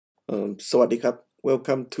สวัสดีครับ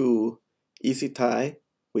Welcome to Easy Thai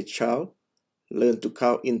with Chow Learn to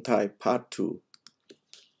Count in Thai Part 2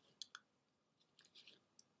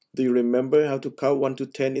 Do you remember how to count 1 to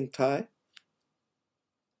 10 in Thai?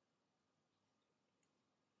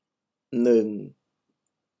 1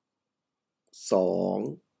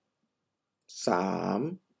 2 3 4 5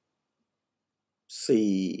 6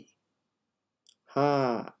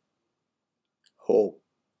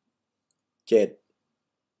 7 8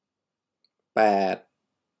 9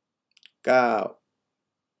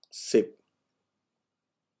 10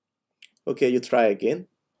 Okay, you try again.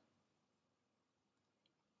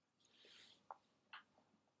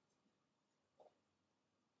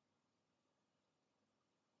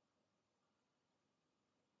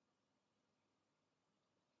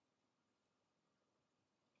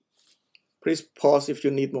 Please pause if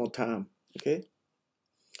you need more time. Okay.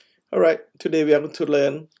 All right. Today we are going to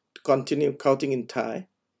learn to continue counting in Thai.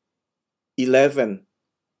 11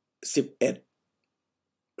 11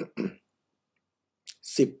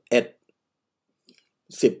 11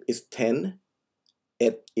 10 is 10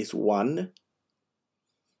 8 is 1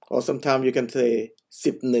 or sometimes you can say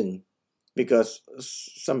 11 because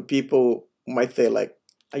some people might say like,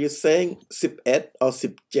 are you saying 11 or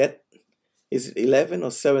 17? Is it 11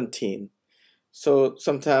 or 17? So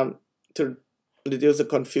sometimes to reduce the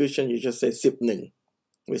confusion you just say 11,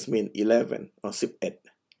 which means 11 or 11.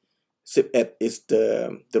 11 is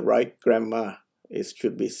the right grammar. It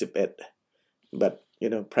should be 11. But you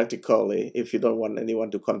know, practically, if you don't want anyone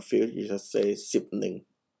to confuse, you just say 11.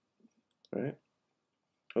 Right?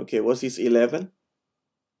 Okay, what is 11?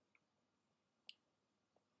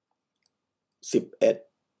 11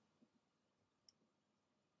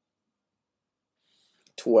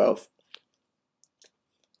 12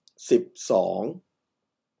 12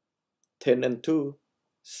 10 and 2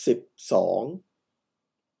 12.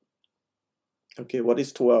 Okay, what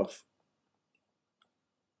is 12?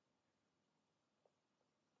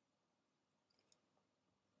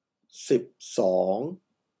 12.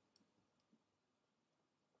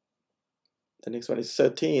 The next one is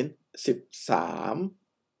 13. 13.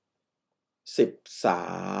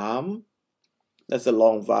 13. That's a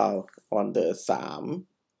long vowel on the 3.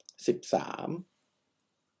 13.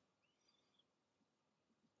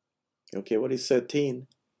 Okay, what is 13?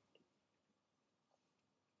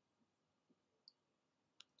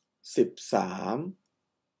 13.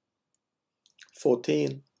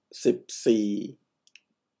 14. 14.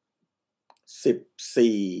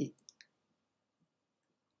 14.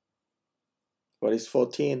 What is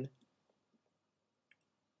 14?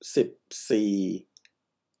 14. 15.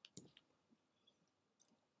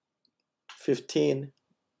 15.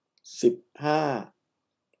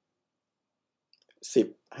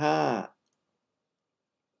 15.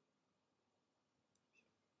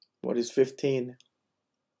 What is 15? 15.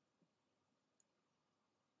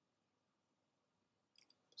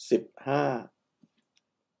 16.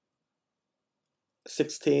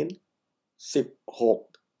 16.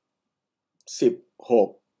 16.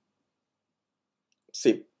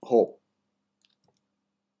 16.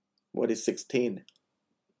 What is 16?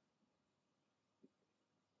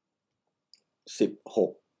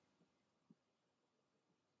 16.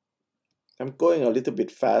 I'm going a little bit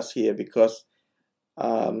fast here because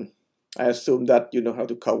I assume that you know how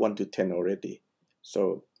to count 1 to 10 already.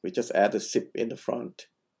 So we just add a 10 in the front.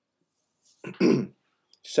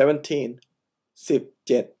 17. 17.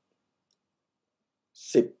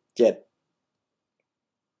 17.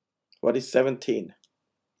 What is 17?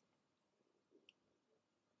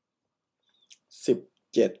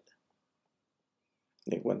 17.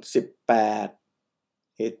 Next one, 18.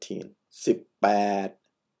 18. 18.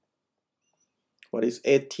 What is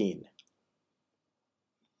 18?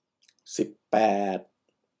 18.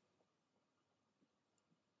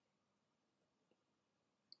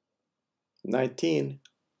 19. 19.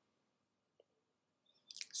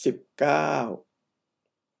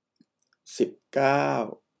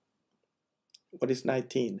 19. What is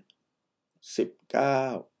 19?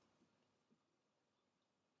 19.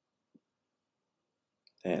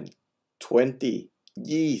 And 20.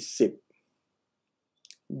 20.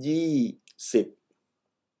 20.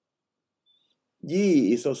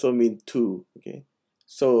 Yi is also mean 2. Okay,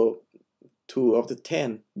 so 2 of the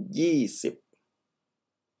 10. 20.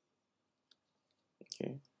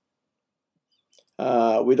 Okay.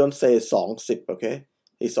 We don't say 20. Okay,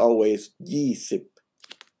 it's always 20.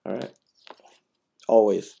 All right,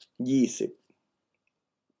 always 20.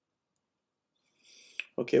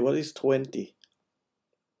 Okay, what is 20?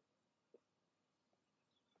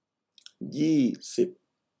 20.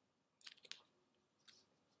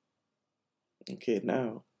 Okay,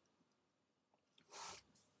 now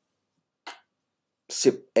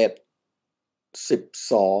 11 12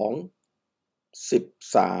 13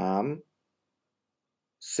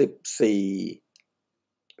 14 15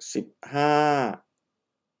 16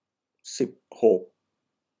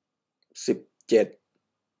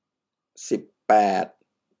 17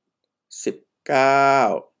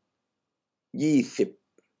 18 19 20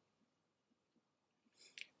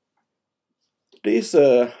 This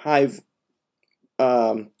high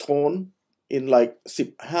tone in like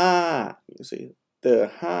 15. You see,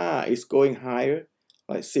 the ha is going higher,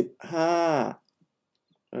 like 15.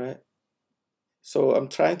 Right? So I'm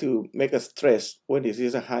trying to make a stress when this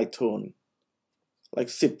is a high tone. Like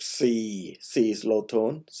 14, C is low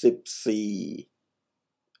tone, 14,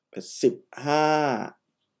 15,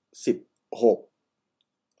 16,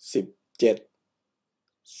 17, 18,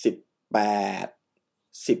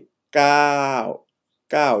 19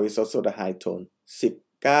 9 is also the high tone,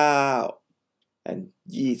 19 and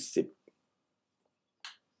 20.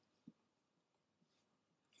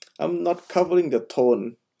 I'm not covering the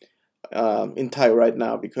tone in Thai right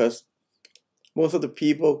now because most of the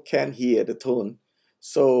people can't hear the tone.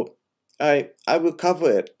 So I will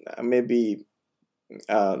cover it maybe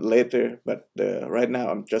later, but right now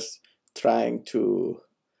I'm just trying to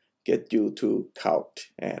get you to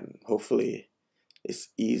count, and hopefully it's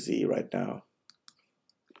easy right now.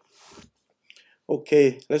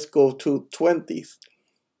 Okay, let's go to 20s.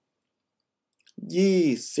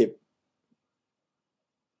 20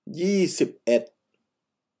 21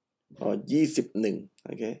 or 21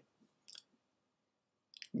 okay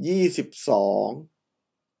 22 23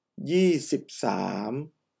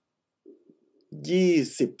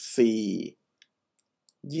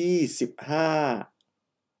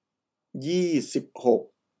 24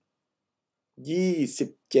 25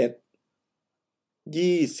 26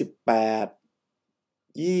 27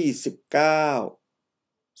 28 29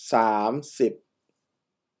 30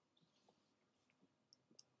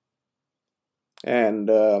 and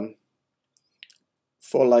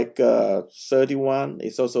for like 31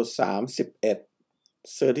 it's also 31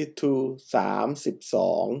 32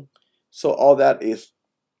 32 so all that is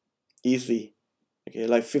easy. Okay,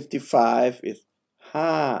 like 55 is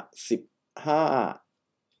 55.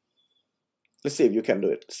 Let's see if you can do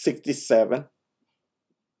it. 67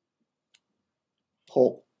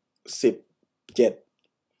 67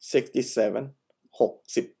 67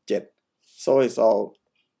 67. So it's all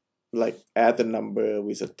like add the number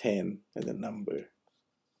with a 10 and the number.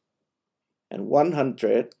 And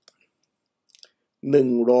 100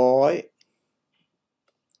 100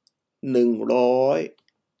 100.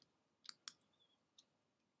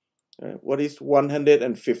 What is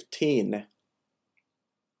 115?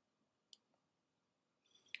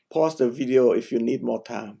 Pause the video if you need more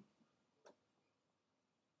time.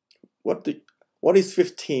 What is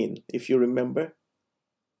 15 if you remember?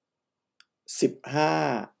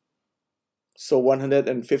 15. So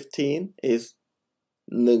 115 is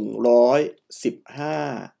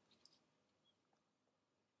 115.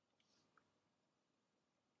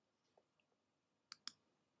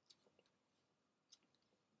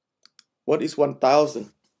 What is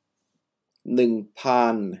 1000?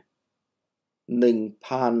 1000.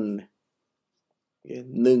 1000. Okay,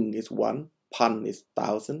 1 is 1, 1000 is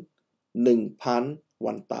 1000. 1000,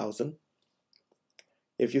 1000.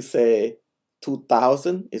 If you say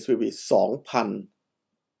 2000, it will be 2000.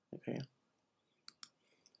 Okay.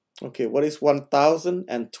 Okay, what is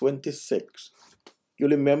 1026? You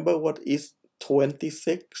remember what is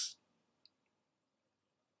 26?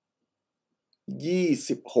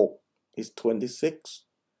 26 is 26.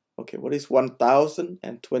 Okay, what is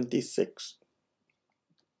 1026?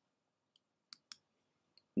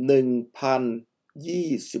 1026.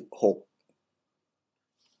 1026.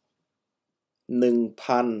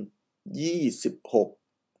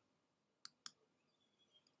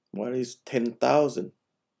 What is 10,000?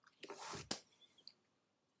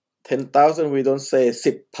 10,000 we don't say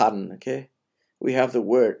 10,000, okay? We have the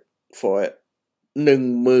word for it.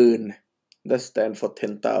 10,000. That stands for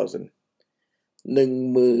 10,000.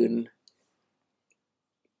 10,000.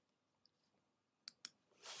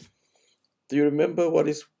 Do you remember what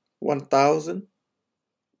is 1,000?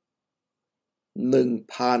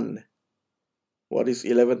 1,000. What is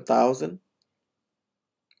 11,000?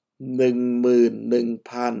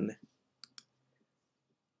 11,000.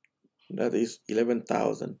 That is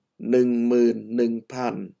 11,000.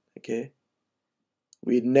 11,000. Okay?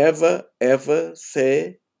 We never ever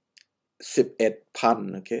say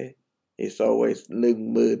 11,000. Okay? It's always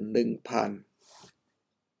 11,000.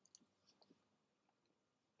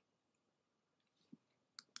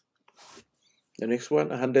 The next one,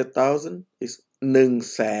 100,000 is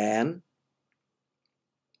 100,000.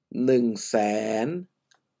 100,000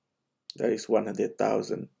 that is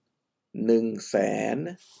 100,000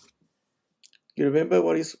 100,000 you remember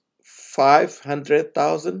what is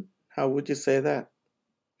 500,000 how would you say that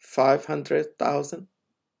 500,000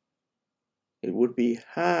 it would be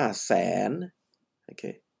 500,000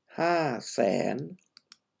 okay 500,000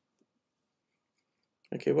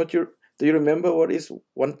 okay do you remember what is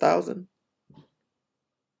 1,000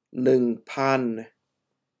 1,000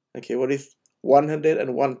 okay what is 100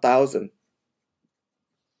 and 1,000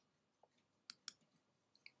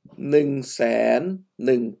 100,000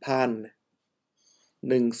 1,000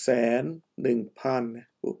 100,000 1,000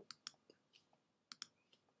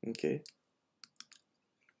 okay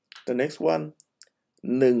the next one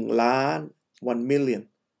 1,000,000 1 million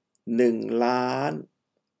 1,000,000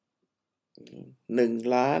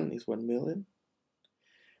 1,000,000 is 1 million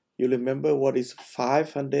you remember what is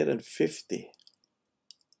 550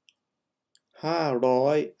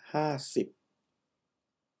 550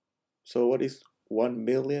 so what is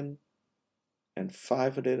 1,000,000 and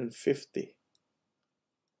 550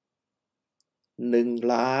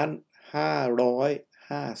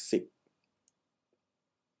 1,550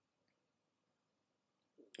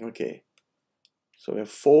 okay so we have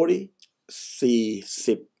 40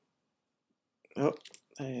 40 oh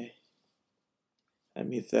I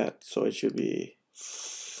missed that so it should be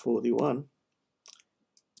 41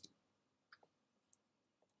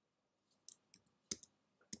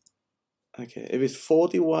 okay if it's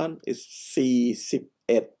 41 it's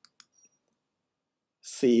 41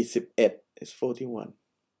 41 is 41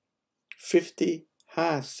 50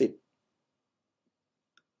 50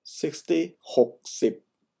 60 60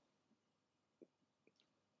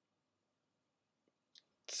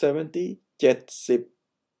 70 70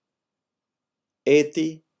 80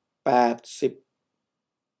 80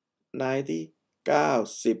 90 90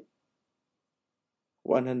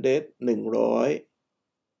 100 100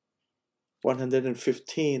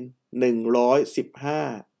 115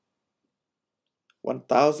 115 1,000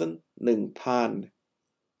 1,000 10,000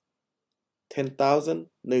 10,000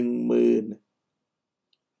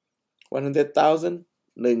 100,000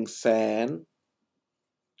 100,000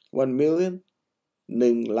 1 million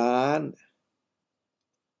 1 ล้าน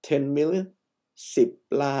 10 million 10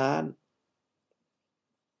 ล้าน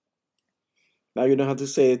now you know how to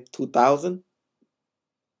say 2,000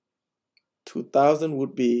 2,000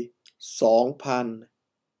 would be 2,000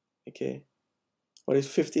 okay what is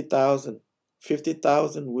 50,000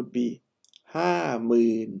 50,000 would be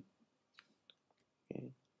 50,000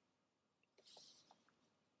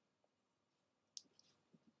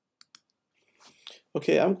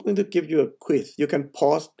 okay I'm going to give you a quiz you can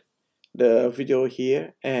pause the video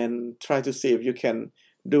here and try to see if you can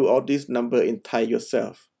do all these number in Thai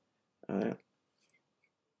yourself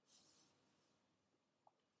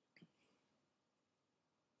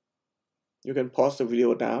you can pause the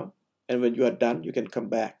video now and when you are done you can come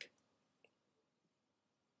back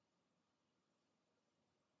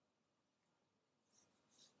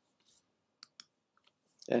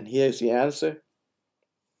and here is the answer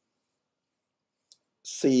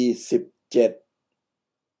 47 56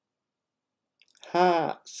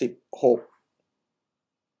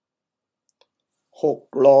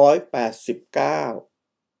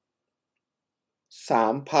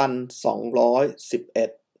 689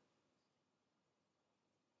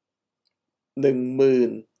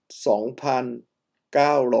 3,211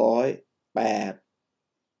 12,908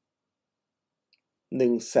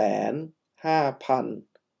 1,5,654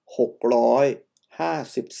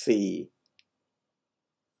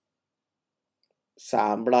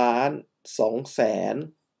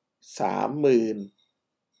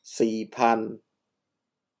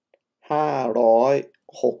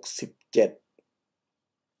 3,234,567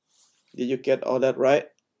 Did you get all that right?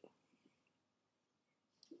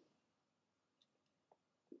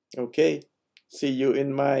 Okay, see you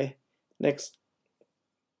in my next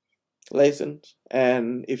lesson.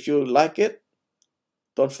 And if you like it,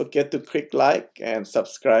 don't forget to click like and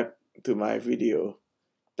subscribe to my video.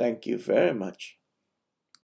 Thank you very much.